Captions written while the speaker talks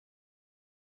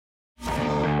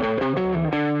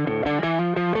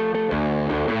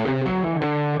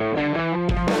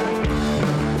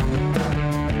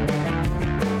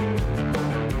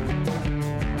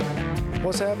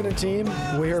What's happening, team?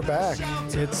 We are back.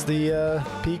 It's the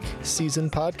Peak Season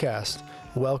Podcast.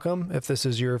 Welcome if this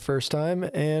is your first time,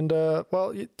 and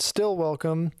still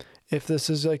welcome if this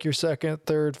is like your second,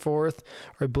 third, fourth,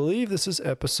 or I believe this is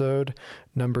episode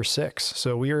number 6.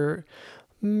 So we are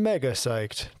mega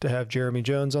psyched to have Jeremy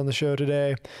Jones on the show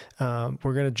today. We're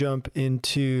going to jump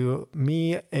into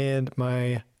me and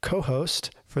my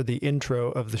co-host for the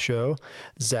intro of the show,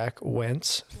 Zach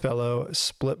Wentz, fellow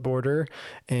splitboarder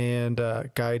and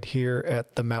guide here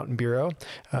at the Mountain Bureau.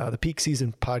 The Peak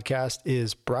Season Podcast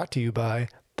is brought to you by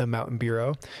the Mountain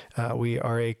Bureau. We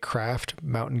are a craft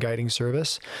mountain guiding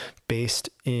service based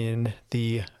in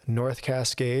the North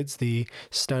Cascades, the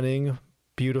stunning,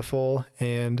 beautiful,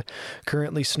 and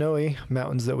currently snowy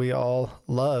mountains that we all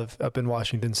love up in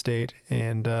Washington State.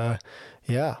 And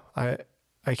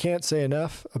I can't say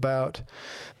enough about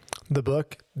the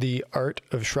book, The Art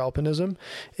of Shralpinism,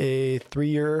 a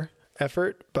 3-year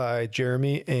effort by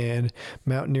Jeremy and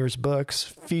Mountaineers Books,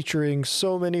 featuring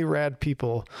so many rad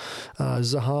people.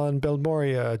 Zahan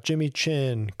Belmoria, Jimmy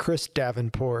Chin, Chris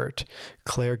Davenport,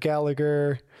 Claire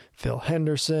Gallagher, Phil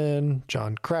Henderson,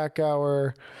 John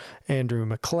Krakauer, Andrew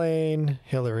McLean,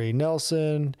 Hillary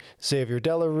Nelson, Xavier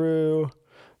Delarue,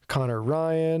 Connor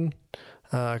Ryan.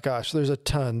 There's a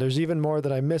ton. There's even more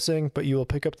that I'm missing, but you will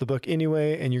pick up the book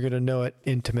anyway, and you're going to know it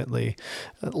intimately.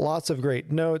 Lots of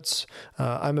great notes.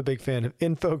 I'm a big fan of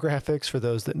infographics for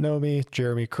those that know me.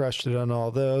 Jeremy crushed it on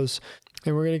all those.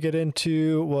 And we're going to get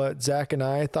into what Zach and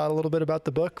I thought a little bit about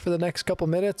the book for the next couple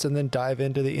minutes, and then dive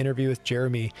into the interview with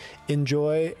Jeremy.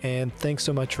 Enjoy, and thanks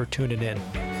so much for tuning in.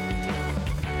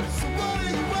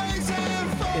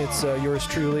 It's yours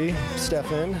truly,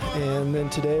 Stefan, and then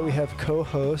today we have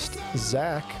co-host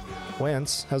Zach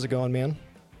Wentz. How's it going, man?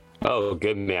 Oh,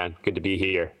 good, man. Good to be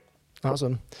here.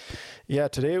 Awesome. Yeah,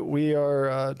 today we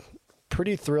are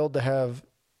pretty thrilled to have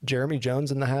Jeremy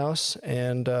Jones in the house,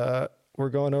 and we're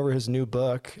going over his new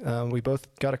book. We both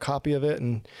got a copy of it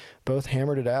and both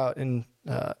hammered it out, and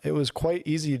it was quite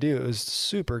easy to do. It was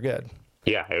super good.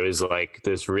 Yeah, it was like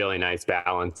this really nice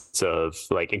balance of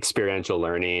like experiential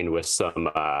learning with some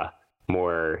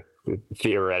more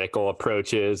theoretical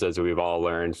approaches, as we've all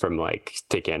learned from like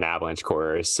taking an avalanche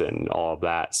course and all of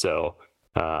that. So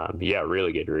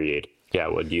really good read. Yeah,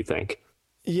 what do you think?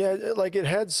 Yeah, like it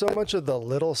had so much of the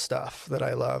little stuff that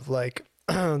I love, like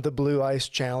the Blue Ice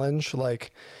Challenge.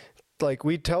 Like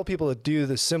we tell people to do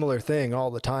the similar thing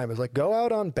all the time. It's like, go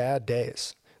out on bad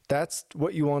days. That's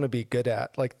what you want to be good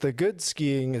at. Like the good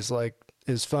skiing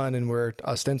is fun, and we're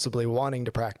ostensibly wanting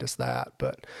to practice that.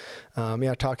 But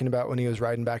talking about when he was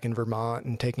riding back in Vermont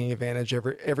and taking advantage of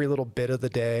every little bit of the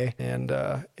day. And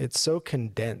it's so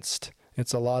condensed.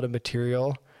 It's a lot of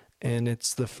material, and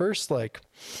it's the first like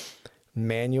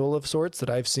manual of sorts that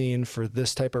I've seen for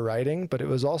this type of riding. But it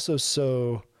was also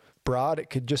so broad, it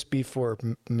could just be for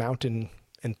mountain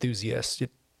enthusiasts. You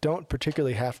don't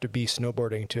particularly have to be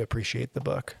snowboarding to appreciate the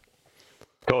book.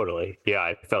 Totally. Yeah,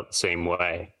 I felt the same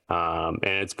way. And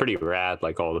it's pretty rad,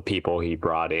 like all the people he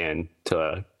brought in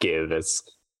to give as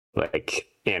like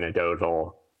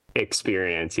anecdotal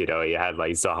experience. You know, you had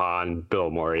like Zahan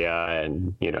Belmoria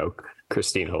and,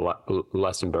 Christina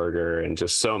Lessenberger and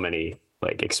just so many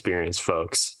like experienced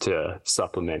folks to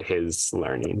supplement his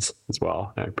learnings as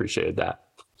well. I appreciated that.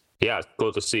 Yeah, it's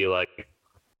cool to see like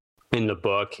in the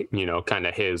book, kind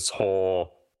of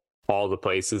all the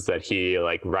places that he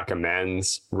like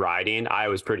recommends riding. I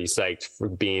was pretty psyched for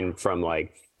being from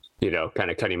like,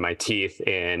 kind of cutting my teeth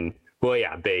in,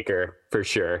 Baker for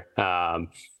sure.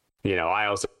 I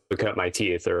also cut my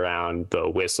teeth around the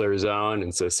Whistler zone.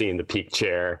 And so seeing the peak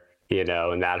chair, in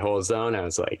that whole zone, I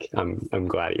was like, I'm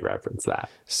glad he referenced that.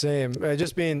 Same.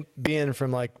 Just being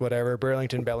from like whatever,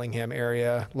 Burlington, Bellingham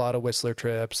area, a lot of Whistler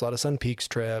trips, a lot of Sun Peaks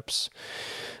trips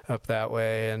up that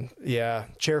way. And yeah,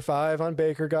 Chair 5 on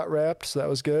Baker got repped, so that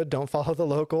was good. Don't follow the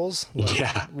locals.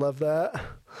 Love that.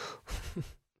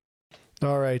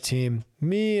 All right, team.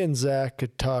 Me and Zach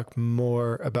could talk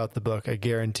more about the book, I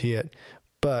guarantee it.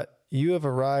 But you have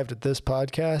arrived at this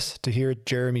podcast to hear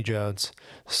Jeremy Jones.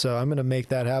 So I'm going to make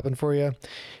that happen for you.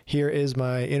 Here is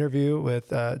my interview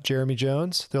with Jeremy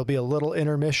Jones. There'll be a little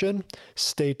intermission.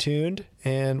 Stay tuned,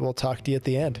 and we'll talk to you at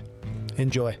the end.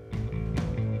 Enjoy.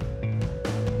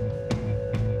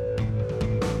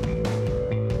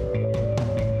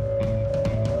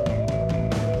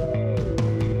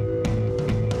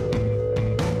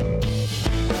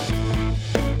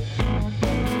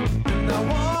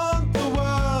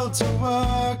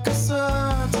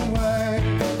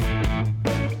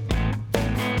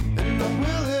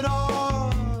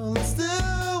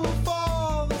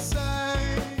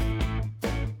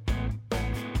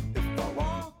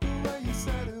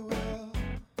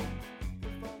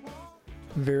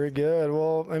 Very good.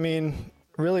 Well, I mean,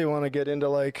 really want to get into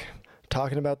like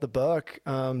talking about the book.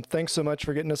 Thanks so much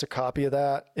for getting us a copy of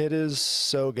that. It is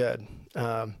so good.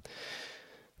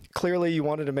 Clearly you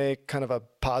wanted to make kind of a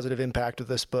positive impact with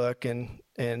this book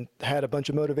and had a bunch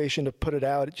of motivation to put it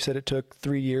out. You said it took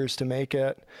 3 years to make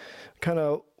it. Kind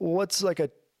of what's like a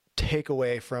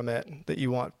takeaway from it that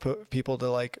you want people to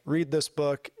like read this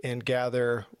book and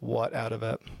gather what out of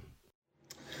it?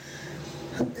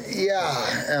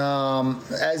 Yeah,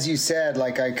 as you said,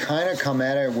 like I kind of come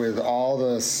at it with all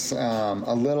this,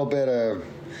 a little bit of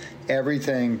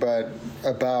everything, but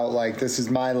about like this is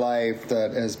my life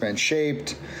that has been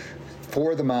shaped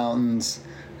for the mountains,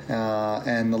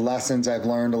 and the lessons I've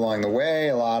learned along the way.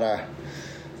 A lot of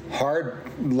hard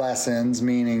lessons,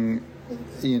 meaning,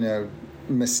 you know,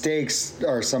 mistakes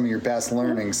are some of your best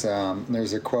learnings.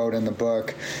 There's a quote in the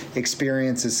book,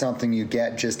 experience is something you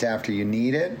get just after you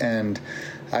need it. And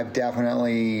I've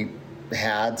definitely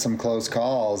had some close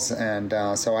calls. And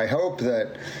so I hope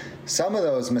that some of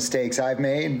those mistakes I've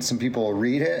made, some people will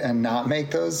read it and not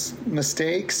make those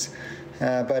mistakes.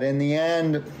 But in the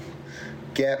end,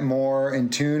 get more in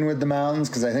tune with the mountains,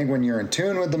 because I think when you're in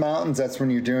tune with the mountains, that's when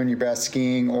you're doing your best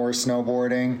skiing or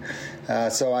snowboarding.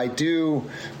 So I do,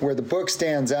 where the book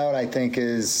stands out, I think,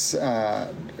 is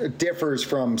differs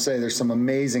from, say, there's some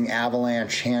amazing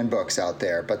avalanche handbooks out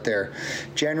there, but they're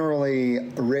generally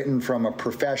written from a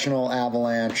professional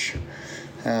avalanche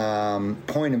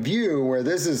point of view, where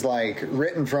this is like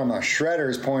written from a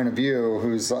shredder's point of view,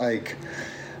 who's like,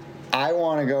 I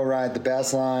want to go ride the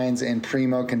best lines in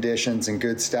primo conditions and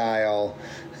good style,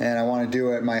 and I want to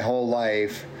do it my whole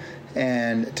life.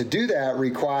 And to do that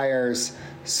requires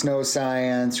snow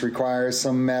science, requires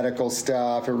some medical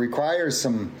stuff, it requires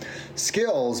some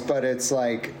skills, but it's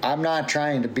like, I'm not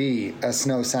trying to be a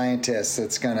snow scientist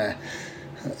that's going to,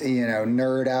 you know,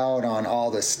 nerd out on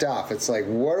all this stuff. It's like,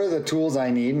 what are the tools I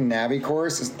need in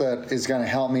Navicourse that is going to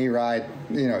help me ride,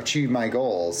 you know, achieve my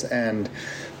goals? And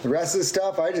the rest of the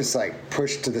stuff I just like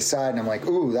push to the side, and I'm like,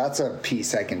 ooh, that's a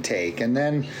piece I can take. And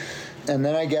then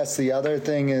I guess the other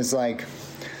thing is like,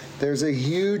 there's a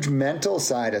huge mental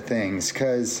side of things,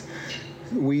 because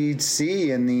we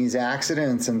see in these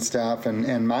accidents and stuff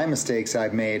and my mistakes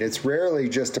I've made, it's rarely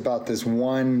just about this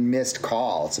one missed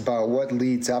call. It's about what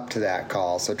leads up to that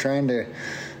call. So trying to,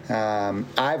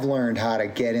 I've learned how to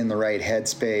get in the right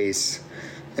headspace,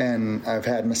 and I've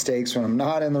had mistakes when I'm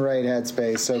not in the right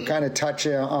headspace. So kind of touch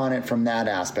on it from that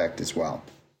aspect as well.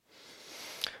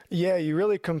 Yeah, you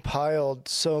really compiled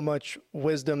so much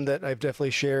wisdom that I've definitely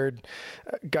shared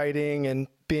guiding and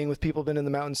being with people been in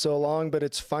the mountains so long, but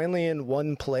it's finally in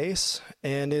one place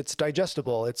and it's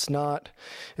digestible. It's not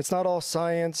all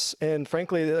science. And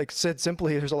frankly, like said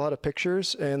simply, there's a lot of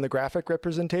pictures and the graphic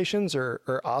representations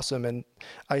are awesome. And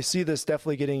I see this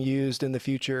definitely getting used in the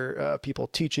future, people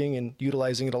teaching and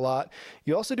utilizing it a lot.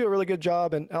 You also do a really good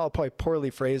job, and I'll probably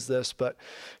poorly phrase this, but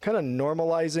kind of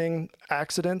normalizing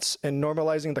accidents and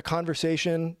normalizing the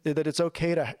conversation that it's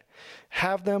okay to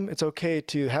have them. It's okay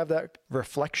to have that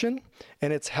reflection,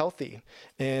 and it's healthy.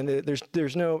 And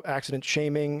there's no accident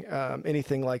shaming,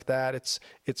 anything like that. It's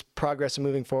progress and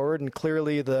moving forward. And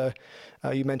clearly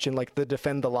you mentioned like the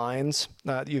defend the lines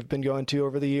that you've been going to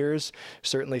over the years.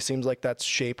 Certainly seems like that's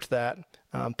shaped that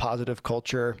positive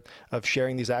culture of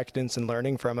sharing these accidents and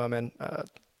learning from them. And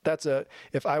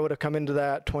if I would have come into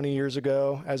that 20 years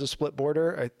ago as a split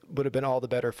boarder, I would have been all the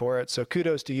better for it. So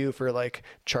kudos to you for like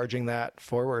charging that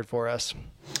forward for us.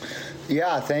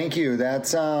 Yeah, thank you. That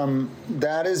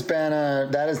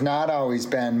has not always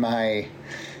been my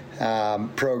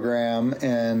program,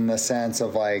 in the sense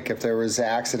of like, if there was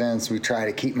accidents, we try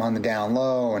to keep them on the down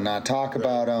low and not talk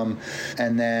about them.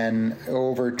 And then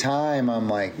over time, I'm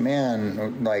like,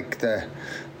 man, like the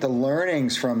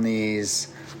learnings from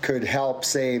these could help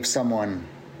save someone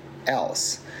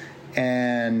else.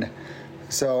 And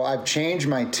so I've changed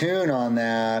my tune on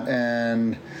that,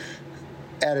 and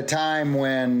at a time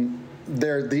when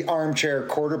the armchair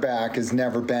quarterback has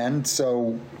never been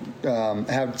so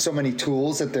have so many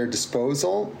tools at their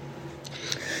disposal.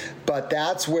 But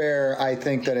that's where I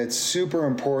think that it's super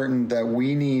important that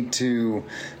we need to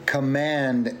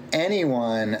commend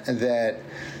anyone that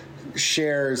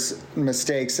shares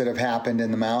mistakes that have happened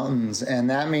in the mountains. And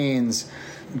that means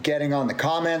getting on the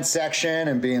comment section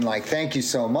and being like, thank you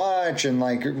so much, and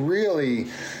like really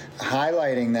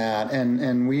highlighting that.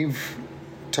 And we've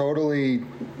totally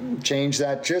changed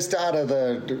that just out of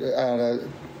the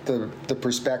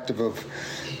perspective of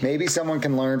maybe someone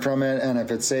can learn from it, and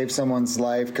if it saves someone's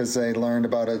life because they learned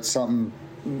about it,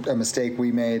 a mistake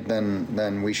we made,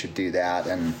 then we should do that.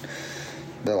 And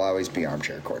there'll always be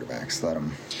armchair quarterbacks. Let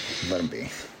them be.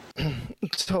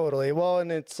 Totally. Well,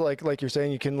 and it's like you're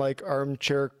saying, you can like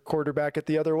armchair quarterback it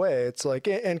the other way. It's like,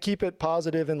 and keep it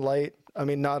positive and light. I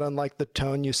mean, not unlike the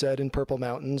tone you said in Purple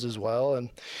Mountains as well. And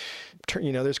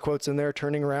there's quotes in there.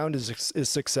 Turning around is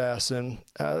success. And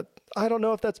I don't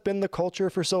know if that's been the culture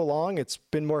for so long. It's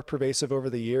been more pervasive over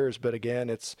the years. But again,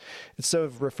 it's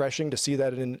so refreshing to see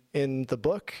that in the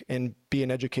book and be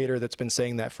an educator that's been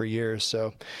saying that for years.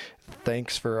 So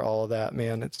thanks for all of that,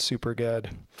 man. It's super good.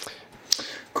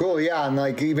 Cool. Yeah. And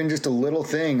like even just a little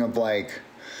thing of like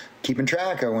keeping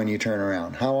track of when you turn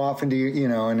around. How often do you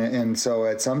know, and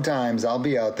so sometimes I'll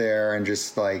be out there and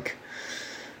just like,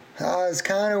 it's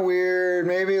kind of weird.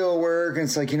 Maybe it'll work. And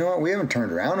it's like, you know what? We haven't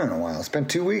turned around in a while. It's been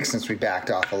 2 weeks since we backed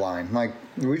off a line. Like,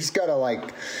 we just got to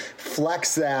like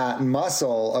flex that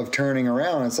muscle of turning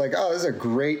around. It's like, oh, this is a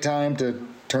great time to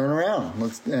turn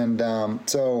around.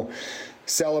 So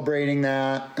celebrating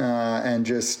that and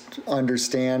just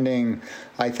understanding.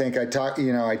 I think I talk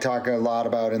a lot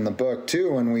about in the book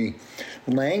too,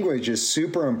 language is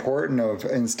super important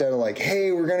instead of like,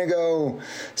 hey, we're going to go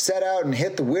set out and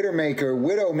hit the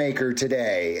Widowmaker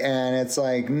today. And it's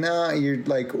like, no, you're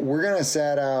like, we're going to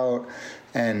set out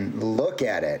and look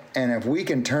at it. And if we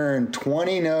can turn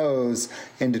 20 no's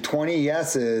into 20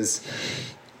 yeses,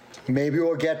 maybe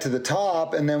we'll get to the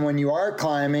top. And then when you are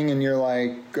climbing and you're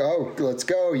like, oh, let's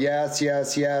go. Yes,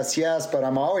 yes, yes, yes. But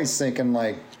I'm always thinking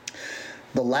like,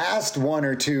 the last one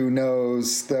or two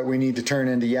no's that we need to turn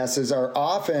into yeses are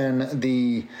often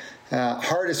the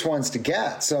hardest ones to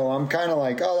get. So I'm kind of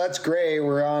like, oh, that's great.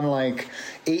 We're on like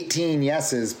 18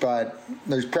 yeses, but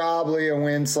there's probably a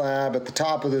wind slab at the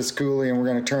top of this coulee and we're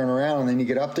going to turn around. And then you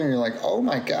get up there and you're like, oh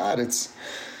my God,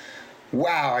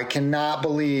 wow, I cannot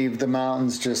believe the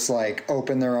mountains just like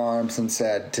opened their arms and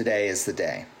said, today is the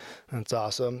day. That's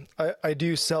awesome. I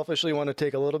do selfishly want to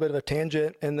take a little bit of a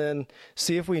tangent and then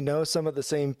see if we know some of the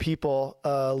same people.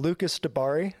 Lucas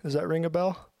DeBari, does that ring a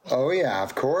bell? Oh yeah,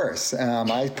 of course.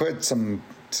 I put some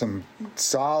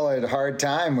solid hard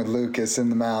time with Lucas in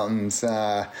the mountains.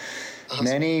 Awesome.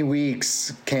 Many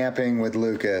weeks camping with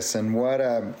Lucas, and what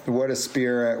a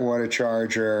spirit, what a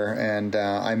charger, and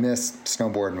I miss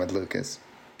snowboarding with Lucas.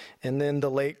 And then the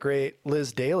late great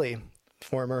Liz Daly,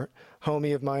 former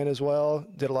homie of mine as well.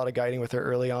 Did a lot of guiding with her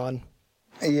early on.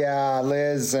 Yeah,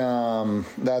 Liz,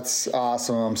 that's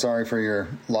awesome. I'm sorry for your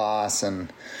loss,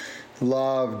 and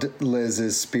loved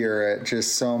Liz's spirit.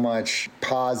 Just so much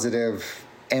positive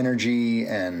energy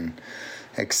and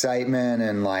excitement,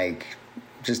 and like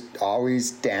just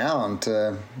always down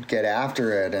to get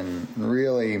after it, and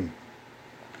really,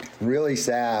 really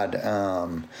sad.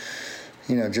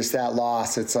 Just that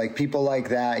loss. It's like people like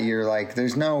that, you're like,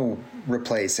 there's no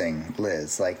replacing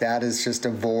Liz. Like that is just a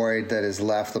void that has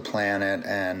left the planet,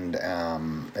 and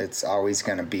it's always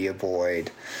going to be a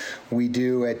void. We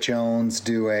do at Jones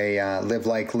do a Live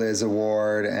Like Liz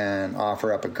award and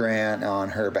offer up a grant on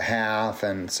her behalf,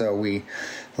 and so we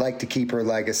like to keep her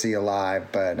legacy alive,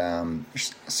 but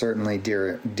certainly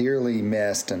dearly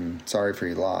missed, and sorry for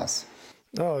your loss.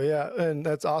 Oh yeah, and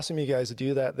that's awesome you guys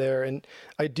do that there. And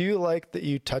I do like that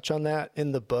you touch on that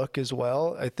in the book as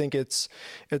well. I think it's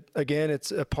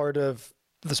a part of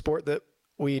the sport that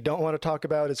we don't want to talk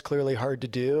about. It's clearly hard to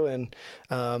do. And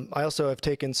I also have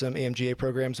taken some AMGA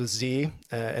programs with Z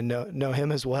and know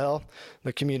him as well.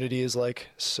 The community is like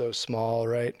so small,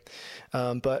 right?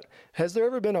 But has there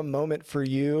ever been a moment for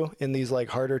you in these like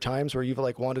harder times where you've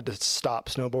like wanted to stop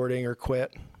snowboarding or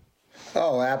quit?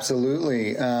 Oh,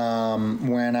 absolutely.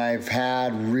 When I've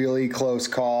had really close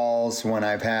calls, when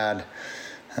I've had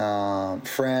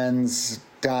friends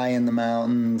die in the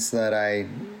mountains that I,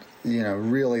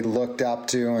 really looked up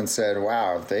to and said,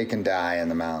 wow, if they can die in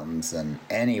the mountains, then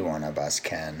any one of us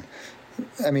can.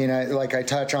 I mean, I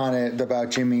touch on it about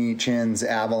Jimmy Chin's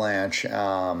avalanche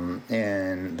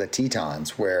in the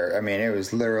Tetons, where, I mean, it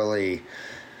was literally,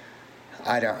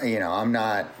 I'm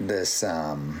not this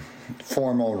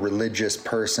formal religious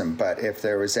person, but if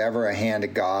there was ever a hand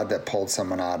of God that pulled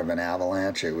someone out of an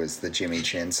avalanche, it was the Jimmy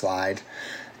Chin slide.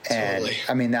 And totally.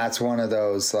 I mean, that's one of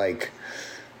those, like,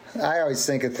 I always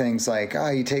think of things like, oh,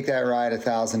 you take that ride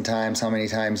 1,000 times, how many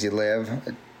times you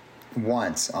live?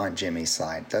 Once on Jimmy's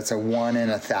slide. That's a 1 in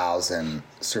 1,000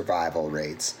 survival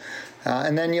rates.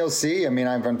 And then you'll see, I mean,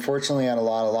 I've unfortunately had a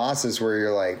lot of losses where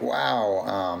you're like,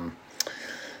 wow,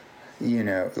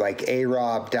 like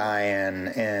A-Rob dying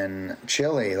in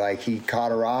Chile, like he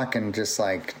caught a rock and just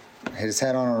like hit his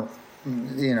head on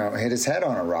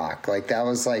a rock. Like that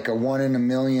was like a 1 in a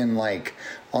million, like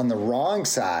on the wrong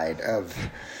side of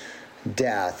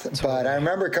death. Totally. But I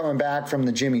remember coming back from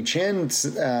the Jimmy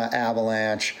Chin's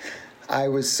avalanche. I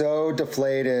was so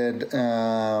deflated,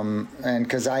 and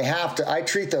because I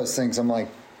treat those things, I'm like,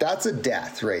 that's a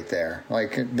death right there.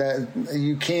 Like that,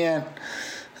 you can't.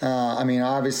 I mean,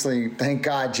 obviously, thank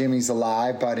God Jimmy's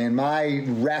alive, but in my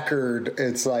record,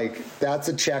 it's like that's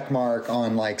a check mark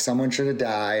on like someone should have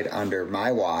died under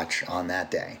my watch on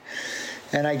that day.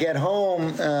 And I get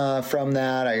home from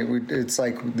that. It's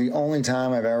like the only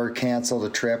time I've ever canceled a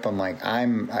trip. I'm like,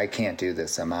 I can't do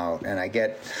this. I'm out. And I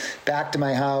get back to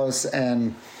my house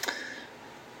and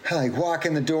I like walk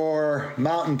in the door,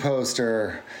 mountain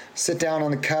poster, sit down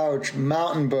on the couch,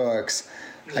 mountain books.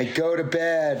 I go to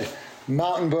bed,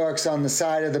 mountain books on the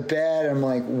side of the bed. I'm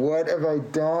like, what have I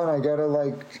done? I gotta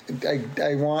like,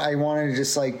 I wanted to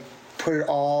just like put it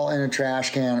all in a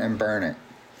trash can and burn it.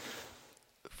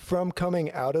 From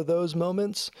coming out of those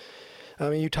moments, I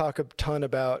mean, you talk a ton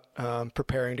about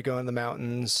preparing to go in the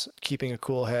mountains, keeping a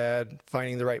cool head,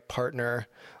 finding the right partner.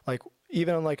 Like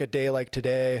even on like a day like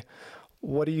today,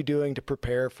 what are you doing to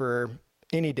prepare for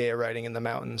any day of riding in the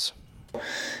mountains?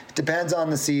 Depends on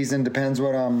the season, depends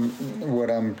what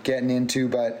I'm getting into,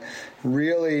 but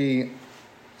really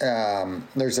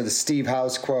there's a Steve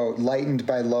House quote, lightened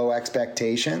by low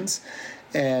expectations.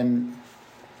 And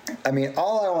I mean,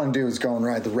 all I want to do is go and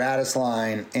ride the Raddus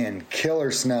line in killer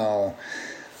snow,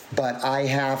 but I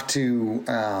have to,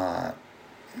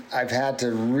 I've had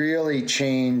to really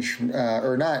change,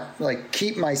 or not, like,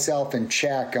 keep myself in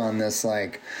check on this,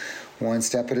 like, one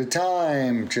step at a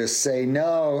time, just say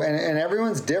no. And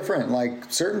everyone's different.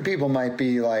 Like, certain people might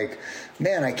be like,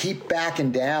 man, I keep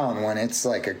backing down when it's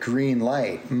like a green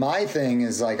light. My thing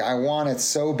is like, I want it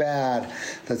so bad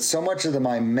that so much of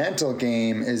my mental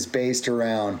game is based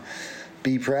around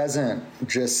be present,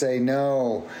 just say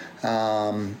no,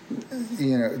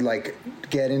 like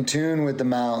get in tune with the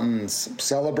mountains,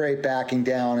 celebrate backing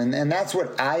down. And that's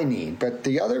what I need. But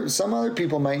some other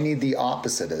people might need the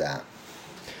opposite of that.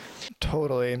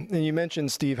 Totally. And you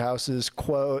mentioned Steve House's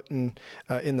quote, and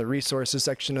in the resources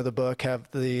section of the book have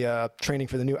the training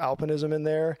for the new alpinism in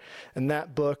there. And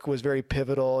that book was very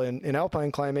pivotal in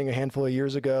alpine climbing a handful of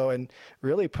years ago and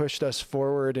really pushed us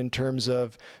forward in terms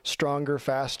of stronger,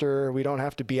 faster. We don't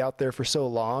have to be out there for so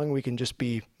long. We can just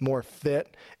be more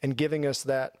fit, and giving us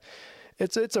that.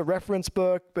 It's a reference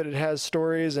book, but it has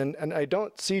stories, and I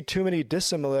don't see too many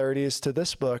dissimilarities to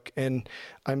this book. And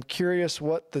I'm curious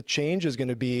what the change is going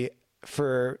to be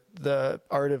for the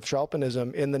Art of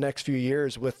Shralpinism in the next few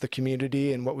years with the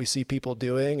community and what we see people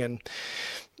doing and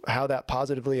how that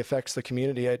positively affects the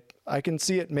community. I can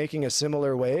see it making a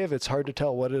similar wave. It's hard to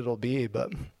tell what it'll be,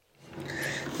 but...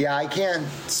 Yeah, I can't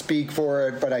speak for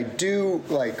it, but I do,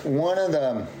 like, one of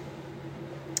the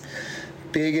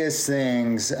biggest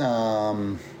things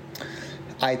I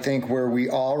think where we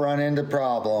all run into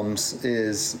problems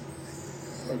is,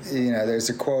 there's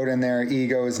a quote in there,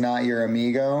 ego is not your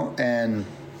amigo. And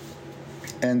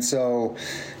so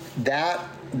that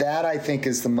I think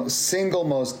is the single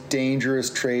most dangerous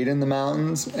trait in the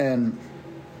mountains. And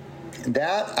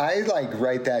that I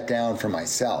write that down for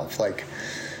myself. Like,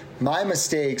 my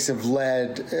mistakes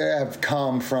have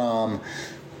come from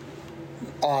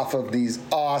off of these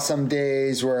awesome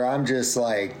days where I'm just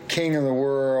like king of the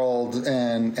world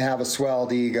and have a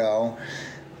swelled ego.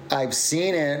 I've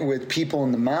seen it with people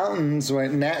in the mountains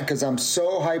because I'm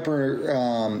so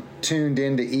hyper tuned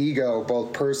into ego,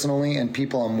 both personally and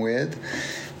people I'm with,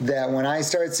 that when I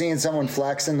start seeing someone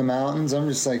flex in the mountains, I'm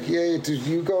just like, yeah, dude,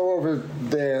 you go over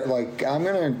there. Like, I'm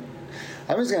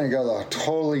just going to go to a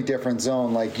totally different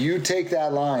zone. Like, you take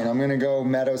that line. I'm going to go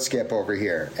meadow skip over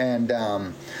here.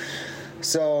 And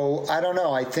so I don't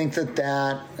know. I think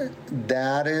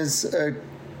that is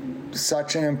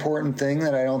such an important thing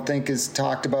that I don't think is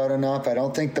talked about enough. I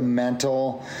don't think the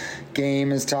mental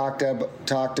game is talked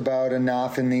about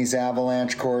enough in these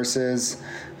avalanche courses.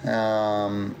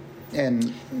 And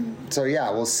so,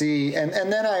 yeah, we'll see. And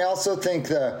then I also think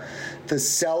the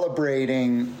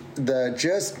celebrating the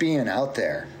just being out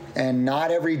there. And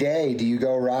not every day do you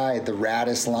go ride the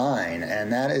Raddus line,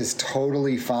 and that is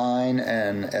totally fine,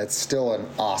 and it's still an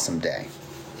awesome day.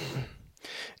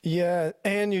 Yeah,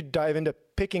 and you dive into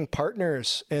picking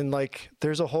partners, and like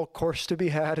there's a whole course to be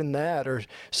had in that, or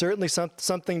certainly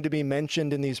something to be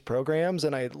mentioned in these programs.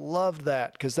 And I love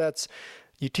that, because that's,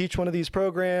 you teach one of these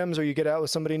programs or you get out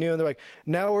with somebody new and they're like,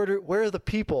 now where are the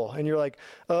people? And you're like,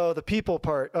 oh, the people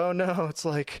part. Oh no, it's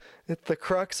like, it's the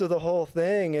crux of the whole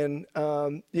thing. And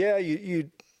yeah, you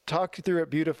talk through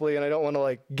it beautifully, and I don't want to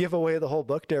like give away the whole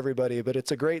book to everybody, but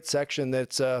it's a great section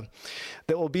that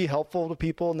will be helpful to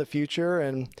people in the future.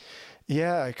 And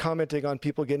yeah, commenting on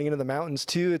people getting into the mountains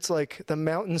too. It's like the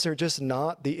mountains are just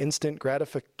not the instant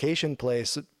gratification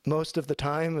place. most of the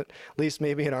time, at least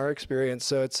maybe in our experience.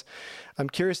 So I'm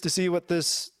curious to see what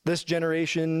this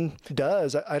generation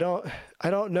does. I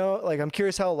don't know. Like, I'm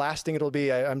curious how lasting it'll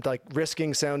be. I'm like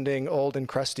risking sounding old and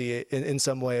crusty in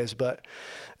some ways,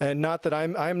 and not that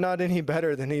I'm not any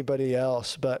better than anybody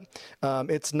else, but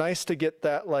it's nice to get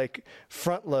that like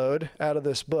front load out of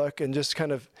this book, and just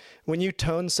kind of, when you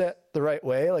tone set the right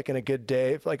way, like in a good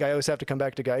day, like I always have to come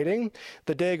back to guiding,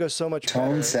 the day goes so much tone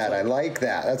better. set. I like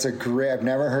that. That's a great, I've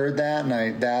never heard that.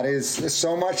 And that is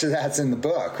so much of that's in the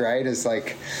book, right? It's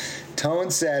like tone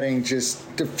setting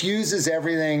just diffuses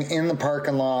everything in the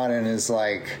parking lot and is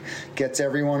like, gets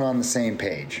everyone on the same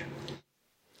page.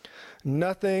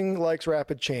 Nothing likes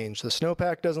rapid change. The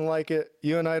snowpack doesn't like it.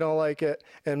 You and I don't like it.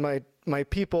 And my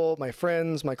people, my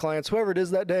friends, my clients, whoever it is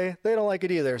that day, they don't like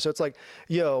it either. So it's like,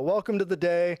 yo, welcome to the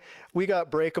day. We got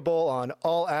breakable on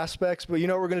all aspects, but you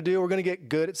know what we're going to do? We're going to get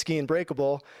good at skiing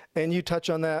breakable. And you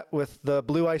touch on that with the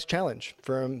Blue Ice Challenge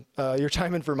from your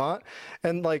time in Vermont.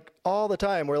 And like all the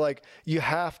time, we're like, you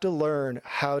have to learn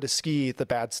how to ski the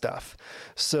bad stuff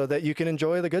so that you can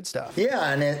enjoy the good stuff.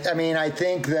 Yeah. And I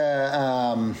think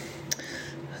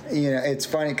it's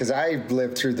funny because I've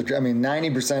lived through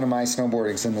 90% of my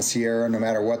snowboarding's in the Sierra, no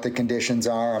matter what the conditions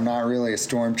are. I'm not really a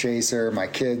storm chaser. My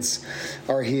kids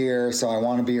are here, so I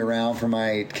want to be around for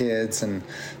my kids. And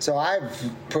so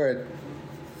I've put,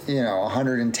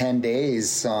 110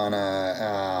 days on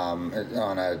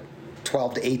a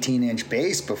 12 to 18 inch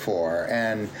base before.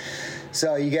 And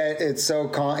so in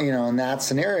that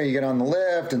scenario, you get on the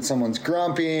lift and someone's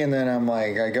grumpy, and then I'm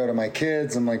like, I go to my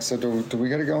kids, I'm like, so do we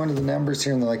got to go into the numbers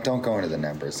here? And they're like, don't go into the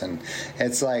numbers. And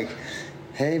it's like,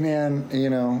 hey man,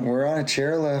 we're on a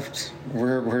chairlift.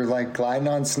 We're like gliding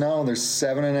on snow. There's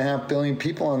 7.5 billion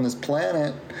people on this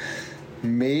planet.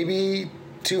 Maybe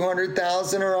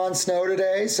 200,000 are on snow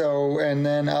today. So, and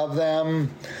then of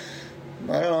them,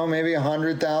 I don't know, maybe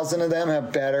 100,000 of them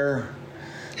have better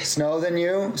snow than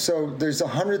you. So there's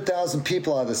 100,000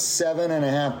 people out of the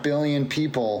 7.5 billion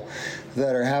people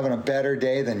that are having a better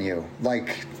day than you.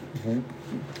 Like,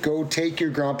 go take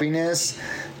your grumpiness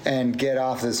and get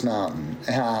off this mountain.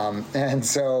 And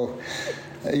so,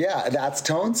 yeah, that's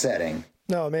tone setting.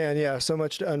 No, man, yeah, so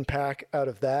much to unpack out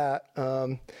of that.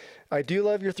 I do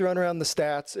love your throwing around the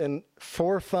stats, and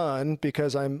for fun,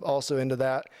 because I'm also into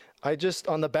that,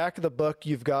 on the back of the book,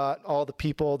 you've got all the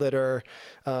people that are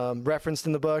referenced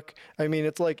in the book. I mean,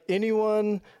 it's like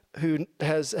anyone who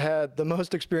has had the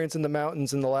most experience in the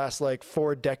mountains in the last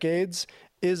 4 decades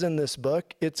is in this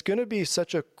book. It's going to be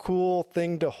such a cool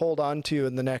thing to hold on to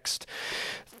in the next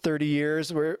 30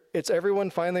 years, where it's everyone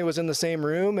finally was in the same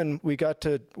room and we got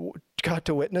to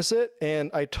witness it. And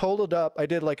I totaled up, I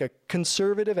did a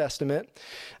conservative estimate.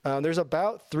 There's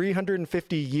about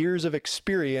 350 years of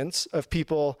experience of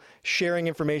people sharing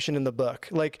information in the book.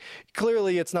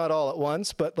 Clearly it's not all at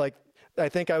once, but I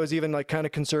think I was even kind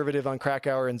of conservative on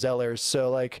Krakauer and Zellers.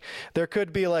 So there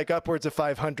could be upwards of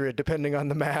 500 depending on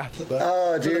the math. But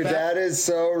oh, dude, that is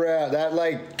so rad.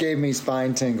 That gave me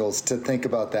spine tingles to think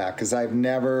about that, because I've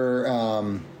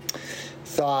never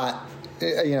thought,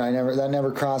 that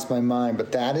never crossed my mind.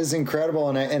 But that is incredible,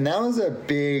 and that was a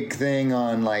big thing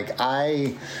on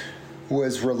I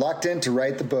was reluctant to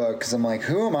write the book because I'm like,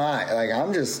 who am I?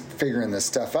 I'm just figuring this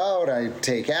stuff out. I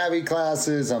take Abby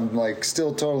classes. I'm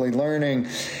still totally learning.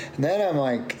 And then I'm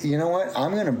like, you know what?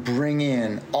 I'm going to bring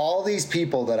in all these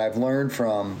people that I've learned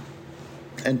from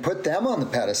and put them on the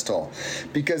pedestal,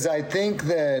 because I think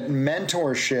that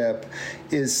mentorship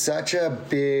is such a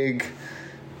big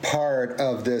part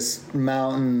of this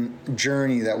mountain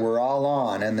journey that we're all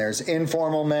on. And there's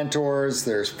informal mentors,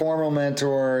 there's formal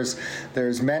mentors,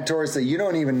 there's mentors that you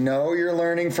don't even know you're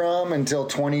learning from until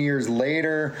 20 years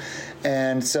later.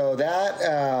 And so that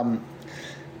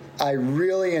I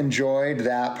really enjoyed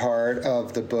that part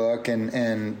of the book,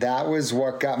 and that was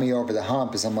what got me over the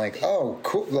hump. Is I'm like, oh,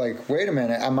 cool. Wait a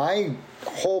minute, my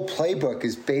whole playbook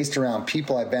is based around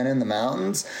people I've been in the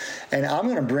mountains, and I'm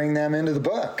going to bring them into the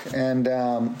book. And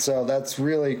so that's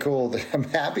really cool. I'm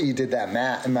happy you did that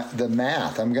math.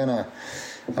 I'm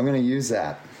gonna use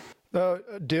that. Oh,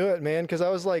 do it, man. Because I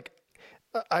was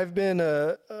I've been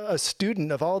a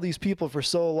student of all these people for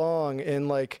so long,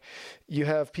 and you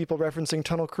have people referencing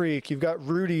Tunnel Creek. You've got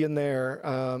Rudy in there.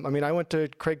 I went to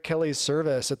Craig Kelly's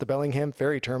service at the Bellingham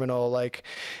Ferry Terminal.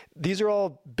 These are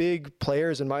all big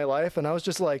players in my life, and I was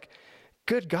just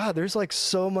good God, there's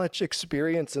so much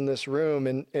experience in this room.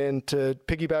 And to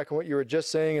piggyback on what you were just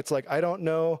saying, it's I don't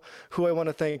know who I want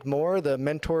to thank more, the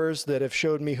mentors that have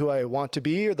showed me who I want to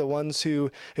be, or the ones who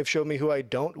have showed me who I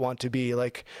don't want to be.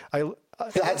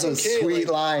 That's a sweet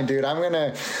line, dude.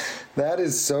 That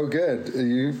is so good.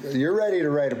 You're ready to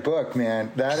write a book, man.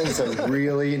 That is a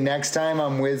really, next time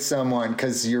I'm with someone,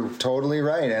 because you're totally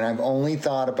right. And I've only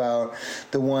thought about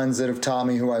the ones that have taught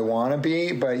me who I want to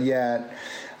be, but yet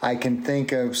I can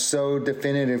think of so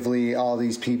definitively all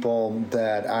these people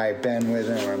that I've been with,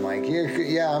 and I'm like,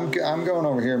 yeah, I'm going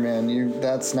over here, man.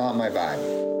 That's not my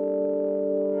vibe.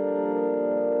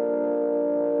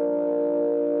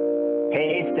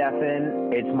 Hey,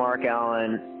 Stefan, it's Mark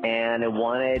Allen, and I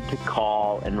wanted to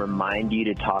call and remind you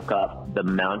to talk up the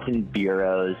Mountain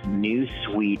Bureau's new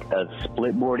suite of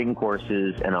splitboarding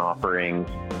courses and offerings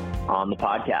on the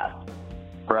podcast.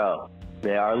 Bro,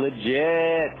 they are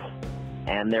legit,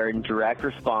 and they're in direct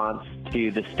response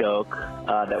to the stoke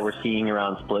that we're seeing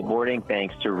around splitboarding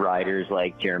thanks to riders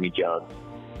like Jeremy Jones.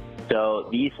 So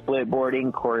these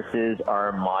splitboarding courses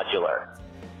are modular.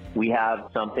 We have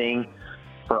something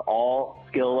for all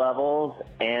skill levels,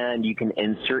 and you can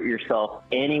insert yourself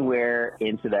anywhere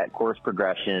into that course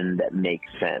progression that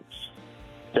makes sense.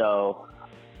 So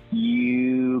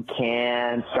you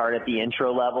can start at the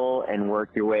intro level and work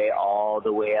your way all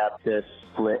the way up to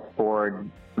splitboard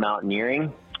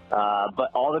mountaineering.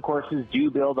 But all the courses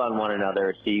do build on one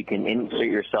another, so you can insert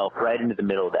yourself right into the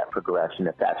middle of that progression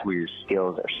if that's where your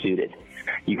skills are suited.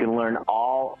 You can learn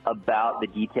all about the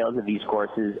details of these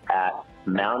courses at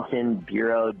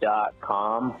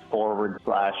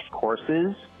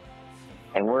mountainbureau.com/courses.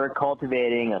 And we're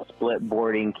cultivating a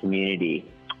splitboarding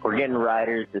community. We're getting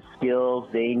riders the skills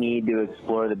they need to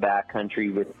explore the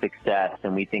backcountry with success,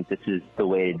 and we think this is the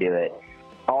way to do it.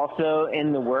 Also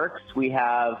in the works, we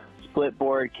have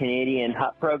splitboard Canadian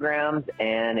hut programs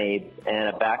and a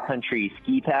backcountry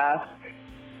ski pass.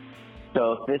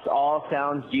 So if this all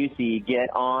sounds juicy, get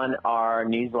on our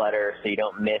newsletter so you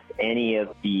don't miss any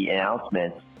of the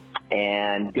announcements.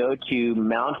 And go to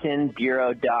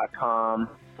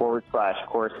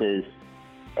mountainbureau.com/courses,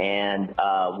 and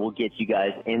we'll get you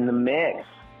guys in the mix.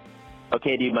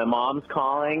 Okay, dude, my mom's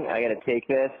calling. I got to take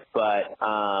this, but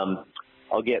I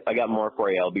got more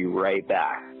for you. I'll be right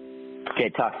back. Okay,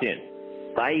 talk soon.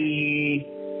 Bye.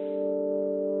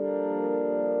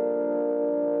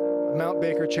 Mount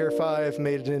Baker Chair 5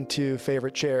 made it into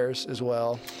favorite chairs as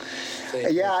well.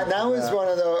 Yeah, that was one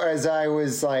of those, as I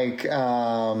was like,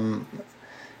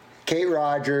 Kate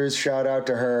Rogers, shout out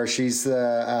to her. She's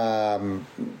the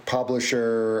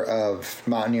publisher of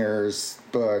Mountaineers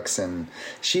Books, and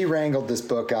she wrangled this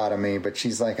book out of me, but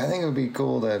she's like, I think it would be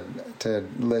cool to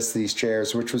list these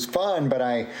chairs, which was fun, but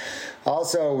I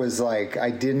also was like, I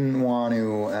didn't want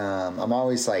to, I'm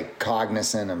always like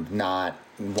cognizant of not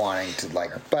wanting to like,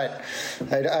 but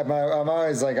I'm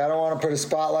always like, I don't want to put a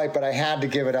spotlight, but I had to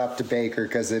give it up to Baker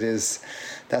because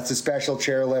that's a special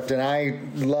chairlift, and I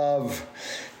love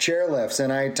chairlifts,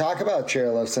 and I talk about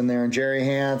chairlifts in there, and Jerry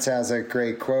Hance has a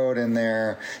great quote in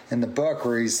there in the book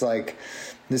where he's like,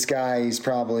 this guy, he's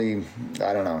probably,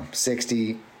 I don't know,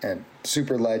 60 and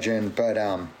super legend, but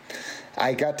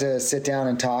I got to sit down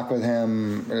and talk with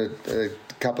him a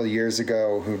couple of years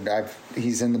ago.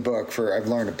 He's in the book I've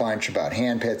learned a bunch about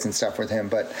hand pits and stuff with him.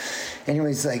 But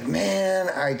anyways, like, man,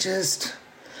 I just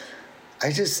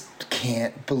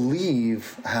can't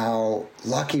believe how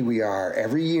lucky we are.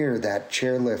 Every year that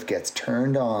chairlift gets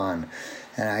turned on,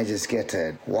 and I just get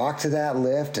to walk to that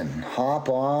lift and hop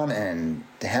on and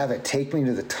have it take me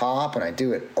to the top, and I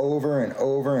do it over and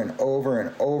over and over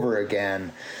and over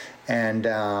again. And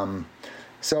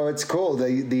so it's cool.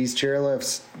 These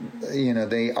chairlifts,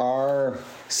 they are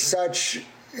such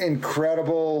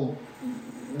incredible.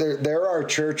 There are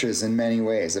churches in many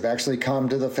ways. I've actually come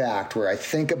to the fact where I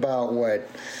think about what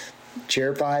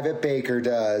Chair 5 at Baker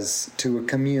does to a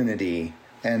community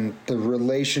and the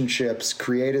relationships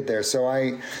created there. So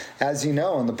as you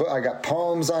know, in the book, I got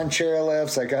poems on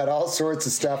chairlifts. I got all sorts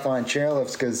of stuff on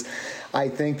chairlifts because I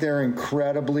think they're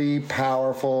incredibly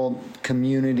powerful,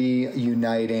 community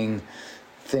uniting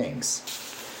things.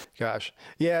 Gosh.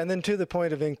 Yeah, and then to the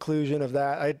point of inclusion of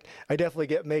that, I definitely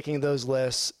get making those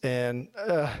lists, and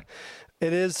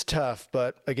it is tough,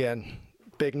 but again,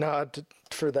 big nod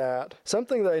for that.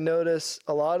 Something that I notice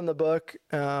a lot in the book,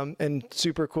 and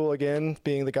super cool again,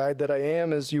 being the guide that I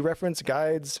am, is you reference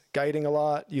guiding a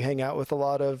lot. You hang out with a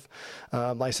lot of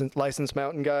licensed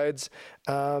mountain guides,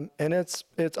 and it's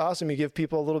awesome. You give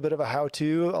people a little bit of a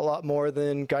how-to, a lot more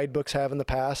than guidebooks have in the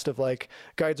past of like,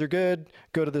 guides are good,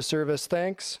 go to the service,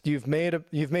 thanks. You've made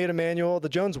a manual. The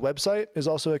Jones website is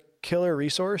also a killer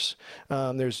resource.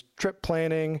 There's trip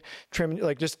planning,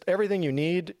 like just everything you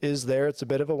need is there. It's a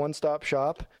bit of a one-stop shop.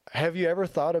 Have you ever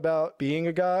thought about being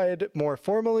a guide more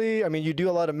formally? I mean, you do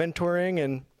a lot of mentoring,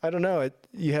 and I don't know,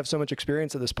 you have so much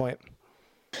experience at this point.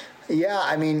 Yeah,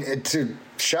 I mean, to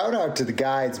shout out to the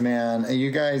guides, man.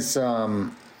 You guys,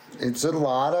 it's a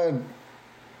lot of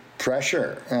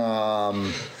pressure.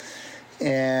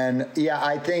 And yeah,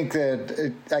 I think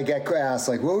that I get asked,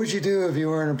 like, what would you do if you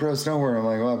weren't a pro snowboarder? I'm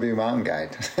like, well, I'd be a mountain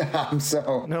guide.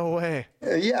 So No way.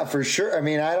 Yeah, for sure. I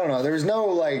mean, I don't know. There's no,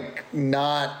 like,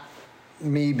 not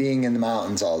me being in the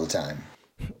mountains all the time.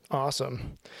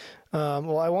 Awesome.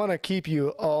 Well, I want to keep you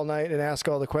all night and ask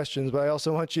all the questions, but I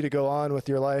also want you to go on with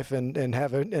your life and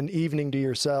have an evening to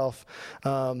yourself.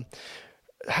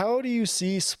 How do you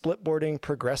see splitboarding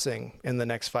progressing in the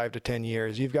next 5 to 10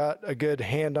 years? You've got a good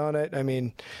hand on it. I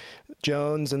mean,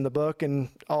 Jones and the book and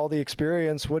all the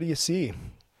experience. What do you see?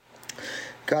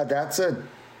 God, that's a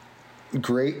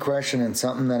great question and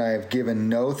something that I've given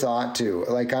no thought to.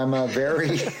 Like, I'm a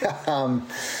very, I'm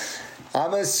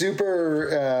a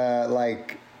super,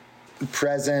 like,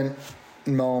 present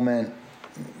moment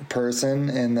person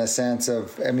in the sense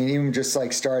of, I mean, even just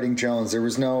like starting Jones, there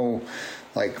was no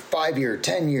like 5-year,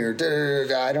 10-year,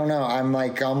 I don't know. I'm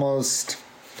like almost,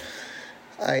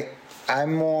 I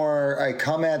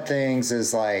come at things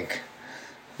as like,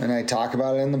 and I talk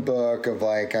about it in the book of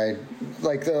like,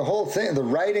 like the whole thing, the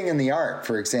writing and the art,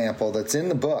 for example, that's in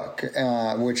the book,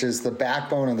 which is the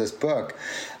backbone of this book.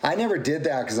 I never did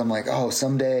that because I'm like, oh,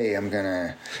 someday I'm going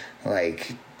to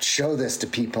like show this to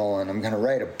people and I'm going to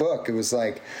write a book. It was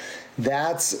like,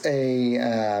 that's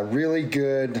a really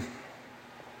good,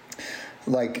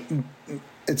 like,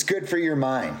 it's good for your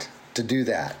mind to do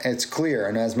that. It's clear.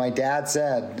 And as my dad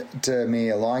said to me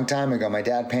a long time ago, my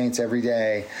dad paints every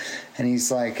day, and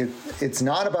he's like, it's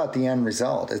not about the end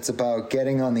result. It's about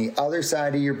getting on the other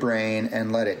side of your brain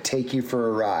and let it take you for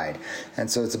a ride. And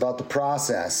so it's about the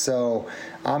process. So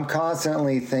I'm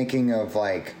constantly thinking of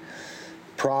like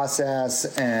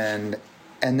process and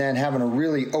then having a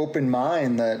really open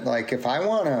mind that like, if I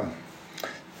want to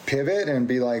pivot and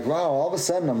be like, wow, all of a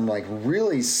sudden I'm like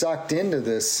really sucked into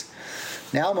this.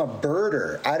 Now I'm a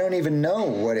birder. I don't even know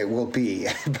what it will be,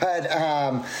 but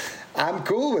I'm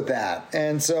cool with that.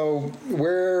 And so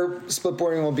where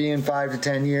splitboarding will be in 5 to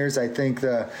 10 years, I think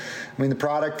the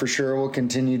product for sure will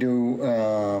continue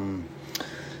to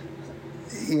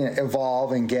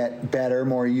evolve and get better,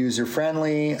 more user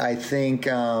friendly. I think.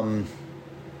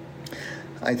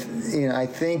 I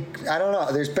don't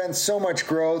know. There's been so much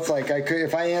growth. Like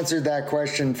if I answered that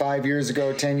question 5 years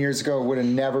ago, 10 years ago, it would have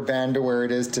never been to where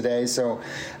it is today. So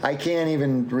I can't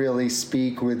even really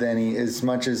speak with as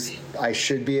much as I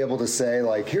should be able to say,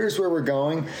 like, here's where we're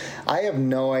going. I have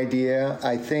no idea.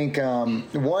 I think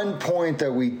one point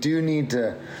that we do need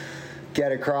to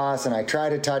get across, and I try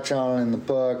to touch on in the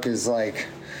book, is like,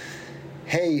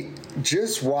 hey,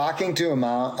 just walking to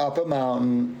up a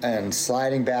mountain and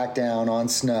sliding back down on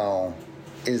snow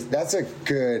that's a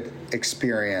good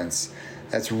experience.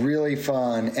 That's really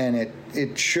fun, and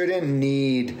it shouldn't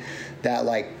need that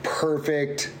like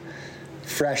perfect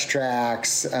fresh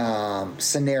tracks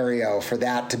scenario for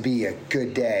that to be a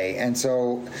good day. And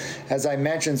so, as I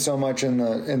mentioned so much in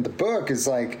the book, is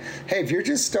like, hey, if you're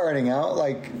just starting out,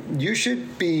 like, you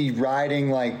should be riding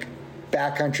like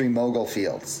backcountry mogul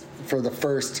fields for the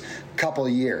first couple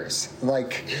years.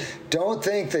 Like, don't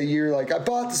think that you're like, I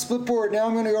bought the split board, now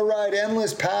I'm going to go ride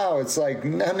endless POW. It's like,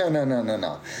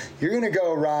 no. You're going to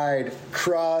go ride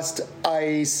crust,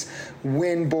 ice,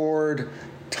 windboard,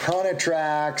 ton of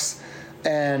tracks,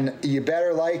 and you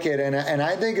better like it. And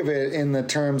I think of it in the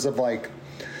terms of like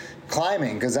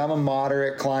climbing, because I'm a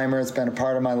moderate climber. It's been a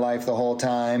part of my life the whole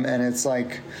time. And it's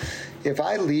like, if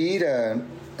I lead a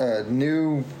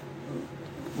new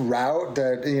route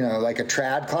that, like a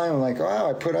trad climb, I'm like, wow,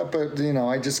 I put up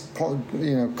I just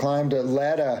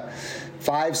led a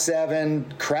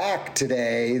 5.7 crack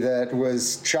today that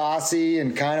was chaussy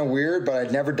and kind of weird, but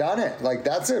I'd never done it. Like,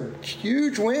 that's a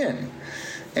huge win.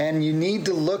 And you need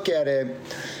to look at it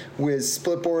with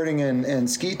splitboarding and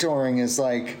ski touring is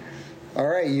like, all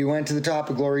right, you went to the top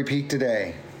of Glory Peak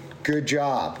today. Good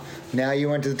job. Now you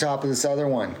went to the top of this other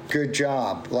one. Good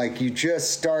job. Like, you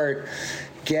just start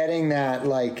getting that,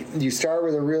 like, you start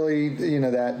with a really,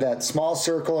 that small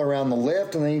circle around the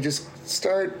lift, and then you just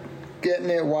start getting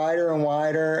it wider and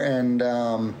wider, and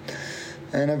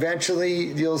eventually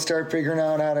you'll start figuring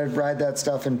out how to ride that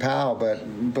stuff in POW,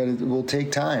 but it will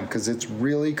take time because it's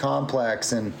really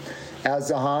complex. And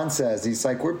as Zahan says, he's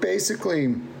like, we're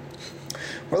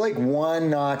like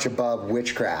one notch above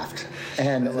witchcraft,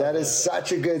 and that is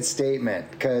such a good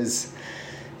statement because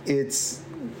it's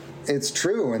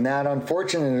true, and that,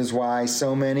 unfortunate, is why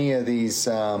so many of these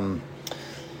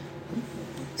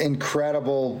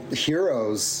incredible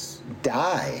heroes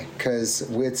die because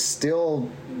it's still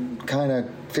kind of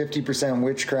 50%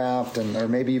 witchcraft or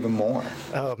maybe even more.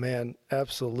 Oh man,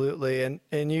 absolutely. And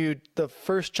the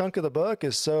first chunk of the book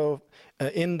is so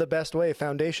in the best way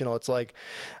foundational. It's like,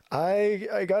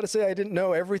 I got to say, I didn't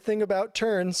know everything about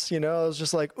turns. I was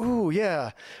just like, ooh,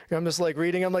 yeah. I'm just like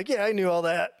reading. I'm like, yeah, I knew all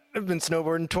that. I've been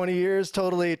snowboarding 20 years.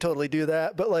 Totally do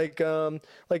that. But like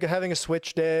having a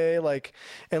switch day,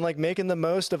 and making the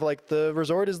most of the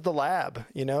resort is the lab,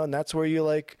 and that's where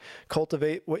you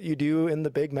cultivate what you do in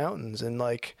the big mountains. And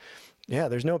yeah,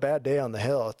 there's no bad day on the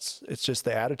hill. It's just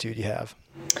the attitude you have.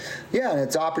 Yeah, and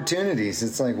it's opportunities.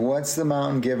 It's like, what's the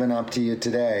mountain giving up to you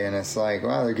today? And it's like,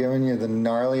 wow, they're giving you the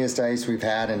gnarliest ice we've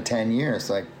had in 10 years.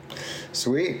 Like,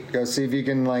 sweet. Go see if you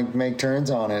can make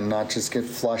turns on it and not just get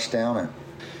flushed down it.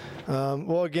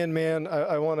 Well, again, man,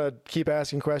 I want to keep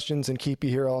asking questions and keep you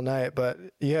here all night, but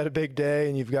you had a big day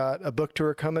and you've got a book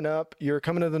tour coming up. You're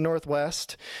coming to the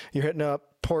Northwest. You're hitting up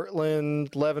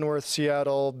Portland, Leavenworth,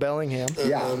 Seattle, Bellingham.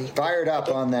 Yeah, fired up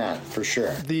on that for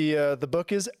sure. The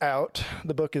book is out.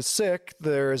 The book is sick.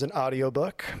 There is an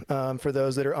audiobook for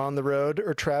those that are on the road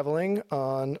or traveling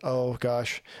on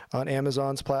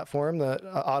Amazon's platform, the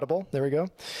Audible. There we go.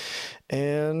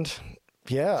 And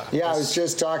yeah, I was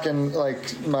just talking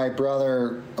my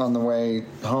brother on the way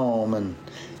home, and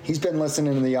he's been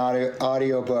listening to the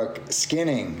audiobook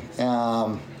Skinning.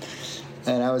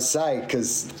 And I was psyched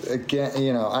because,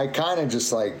 again, I kind of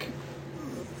just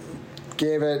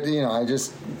gave it, I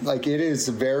just it is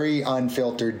a very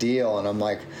unfiltered deal. And I'm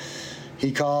like,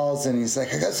 he calls and he's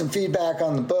like, I got some feedback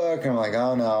on the book. And I'm like,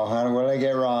 oh no, what did I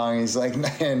get wrong? He's like,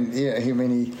 man,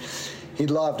 he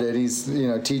loved it. He's,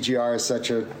 TGR is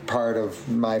such a part of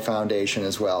my foundation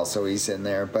as well. So he's in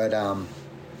there.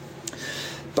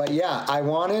 But yeah, I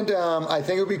wanted. I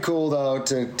think it would be cool though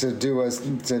to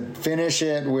finish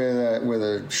it with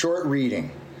a short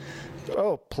reading.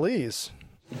 Oh, please!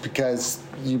 Because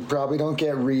you probably don't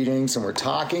get readings, and we're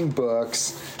talking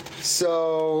books.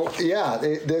 So yeah,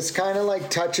 this kind of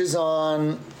touches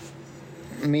on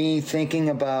me thinking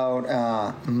about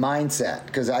mindset,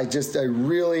 because I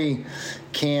really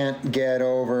can't get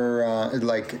over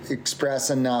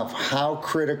express enough how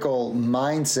critical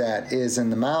mindset is in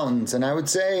the mountains. And I would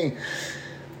say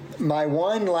my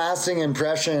one lasting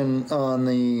impression on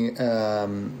the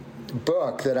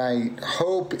book that I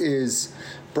hope is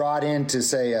brought into,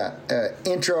 say, a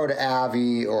Intro to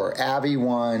Avi or Avi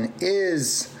 1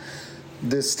 is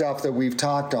this stuff that we've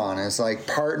talked on. It's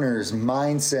partners,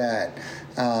 mindset,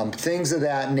 things of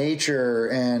that nature.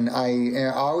 And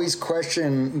I always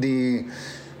question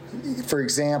for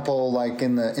example,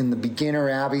 in the beginner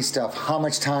Abbey stuff, how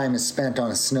much time is spent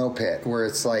on a snow pit, where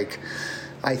it's I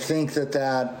think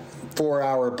that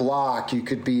 4-hour block you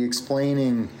could be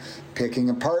explaining picking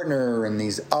a partner and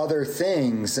these other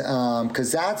things,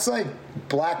 because that's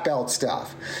black belt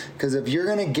stuff. Because if you're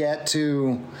going to get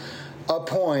to a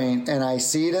point, and I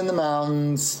see it in the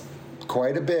mountains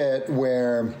quite a bit,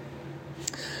 where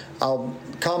I'll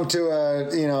come to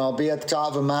I'll be at the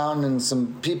top of a mountain and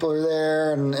some people are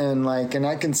there and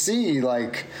I can see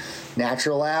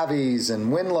natural avies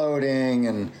and wind loading,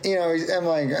 and I'm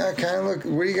kind of look,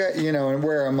 what do you got, and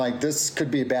where I'm this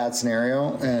could be a bad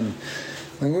scenario, and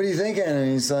what are you thinking?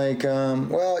 And he's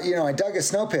well, I dug a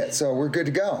snow pit, so we're good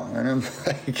to go. And I'm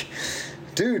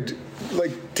dude,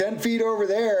 10 feet over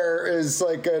there is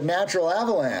a natural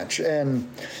avalanche. And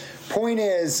point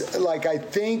is, I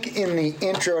think in the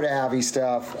Intro to Avi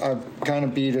stuff, I've kind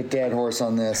of beat a dead horse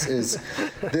on this, is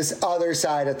this other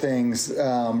side of things,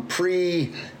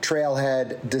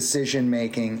 pre-trailhead decision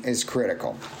making is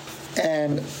critical.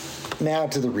 And now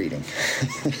to the reading.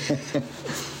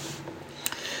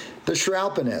 The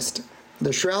Shralpinist.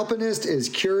 The Shralpinist is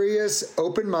curious,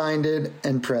 open-minded,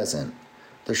 and present.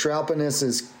 The Shralpinist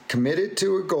is committed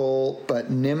to a goal, but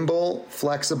nimble,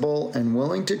 flexible, and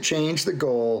willing to change the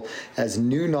goal as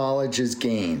new knowledge is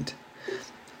gained.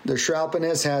 The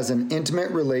Shralpinist has an intimate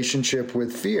relationship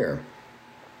with fear.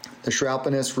 The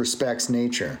Shralpinist respects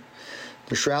nature.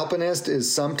 The Shralpinist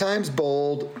is sometimes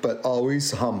bold, but always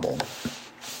humble.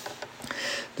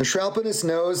 The Shralpinist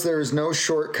knows there is no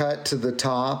shortcut to the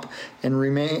top and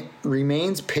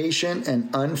remains patient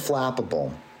and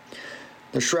unflappable.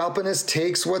 The Shralpinist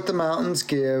takes what the mountains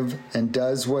give and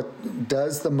does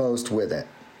the most with it.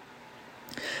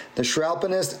 The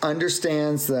Shralpinist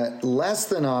understands that less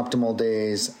than optimal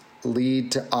days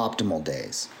lead to optimal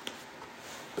days.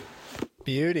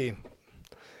 Beauty.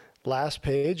 Last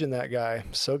page in that guy.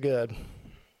 So good.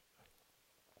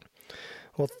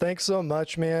 Well, thanks so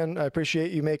much, man. I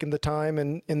appreciate you making the time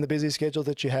in the busy schedule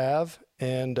that you have.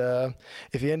 And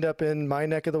if you end up in my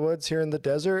neck of the woods here in the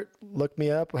desert, look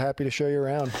me up. We're happy to show you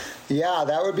around. Yeah,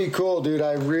 that would be cool, dude.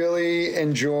 I really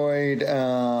enjoyed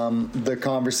the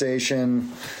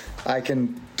conversation. I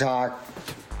can talk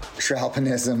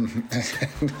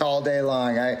Shralpinism all day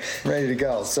long. I'm ready to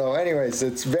go. So anyways,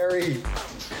 it's very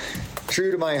true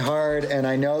to my heart, and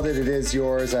I know that it is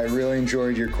yours. I really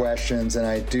enjoyed your questions, and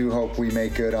I do hope we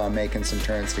make good on making some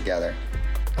turns together.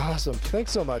 Awesome.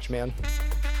 Thanks so much, man.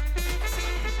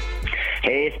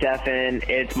 Hey, Stefan,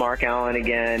 it's Mark Allen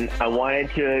again. I wanted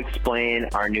to explain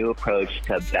our new approach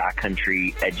to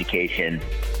backcountry education.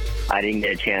 I didn't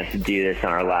get a chance to do this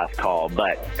on our last call,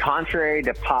 but contrary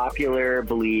to popular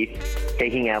belief,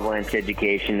 taking avalanche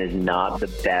education is not the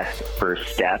best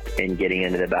first step in getting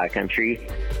into the backcountry.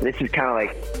 This is kind of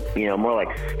like, more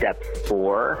like step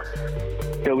 4.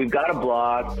 So we've got a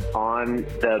blog on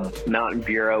the Mountain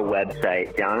Bureau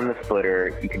website down in the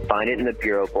footer. You can find it in the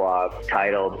Bureau blog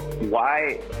titled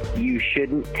Why You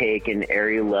Shouldn't Take an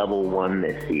Area Level 1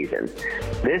 This Season.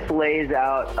 This lays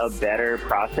out a better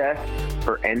process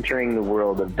for entering the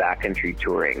world of backcountry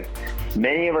touring.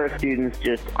 Many of our students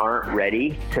just aren't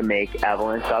ready to make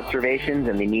avalanche observations,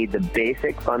 and they need the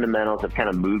basic fundamentals of kind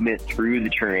of movement through the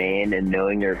terrain and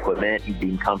knowing their equipment and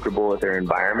being comfortable with their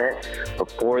environment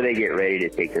before they get ready to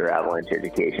take their avalanche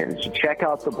education. So check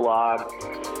out the blog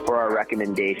for our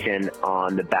recommendation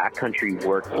on the backcountry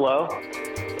workflow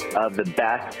of the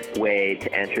best way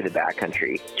to enter the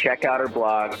backcountry. Check out our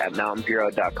blog at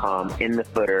mountainbureau.com in the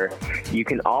footer. You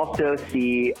can also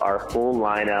see our full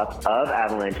lineup of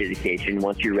avalanche education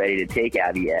once you're ready to take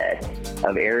Avi Ed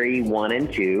of Area 1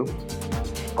 and 2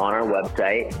 on our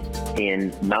website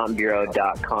in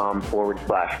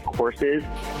mountainbureau.com/courses.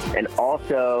 And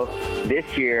also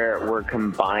this year we're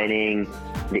combining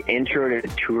the Intro to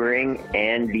Touring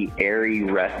and the Airy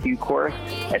Rescue course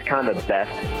as kind of the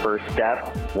best first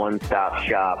step, one-stop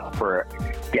shop for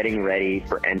getting ready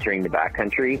for entering the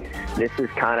backcountry. This is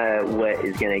kind of what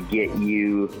is going to get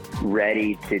you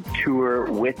ready to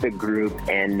tour with the group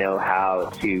and know how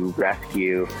to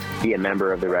rescue, be a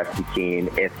member of the rescue team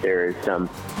if there's a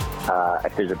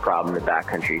problem in the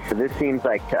backcountry. So this seems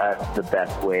like to us the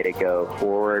best way to go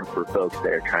forward for folks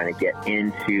that are trying to get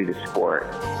into the sport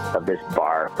of this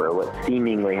bar for what's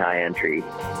seemingly high entry.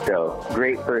 So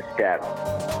great first step.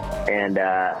 And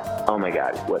oh my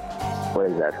God, what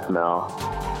is that smell?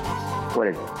 What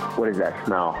is that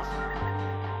smell?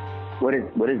 What is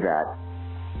that?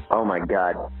 Oh my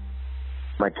God,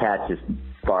 my cat just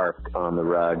barked on the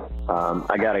rug.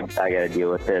 I gotta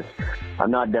deal with this.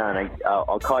 I'm not done.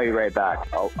 I'll call you right back.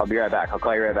 I'll be right back. I'll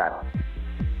call you right back.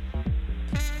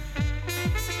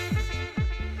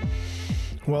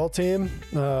 Well, team,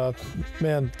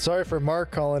 man, sorry for Mark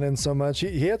calling in so much.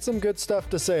 He had some good stuff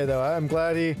to say, though. I'm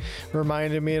glad he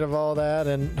reminded me of all that,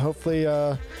 and hopefully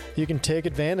you can take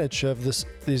advantage of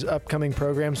these upcoming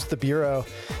programs with the Bureau.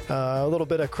 A little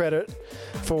bit of credit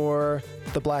for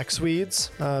the Black Swedes,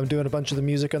 doing a bunch of the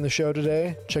music on the show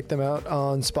today. Check them out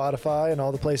on Spotify and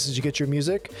all the places you get your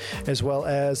music, as well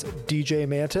as DJ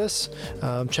Mantis.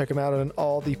 Check them out on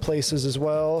all the places as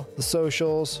well, the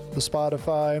socials, the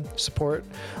Spotify. Support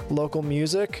local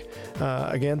music.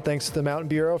 Again, thanks to the Mountain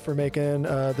Bureau for making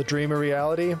the dream a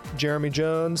reality. Jeremy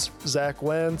Jones, Zach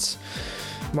Wentz,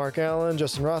 Mark Allen,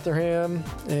 Justin Rotherham,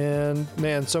 and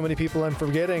man, so many people I'm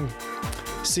forgetting.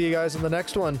 See you guys in the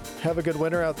next one. Have a good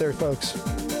winter out there, folks.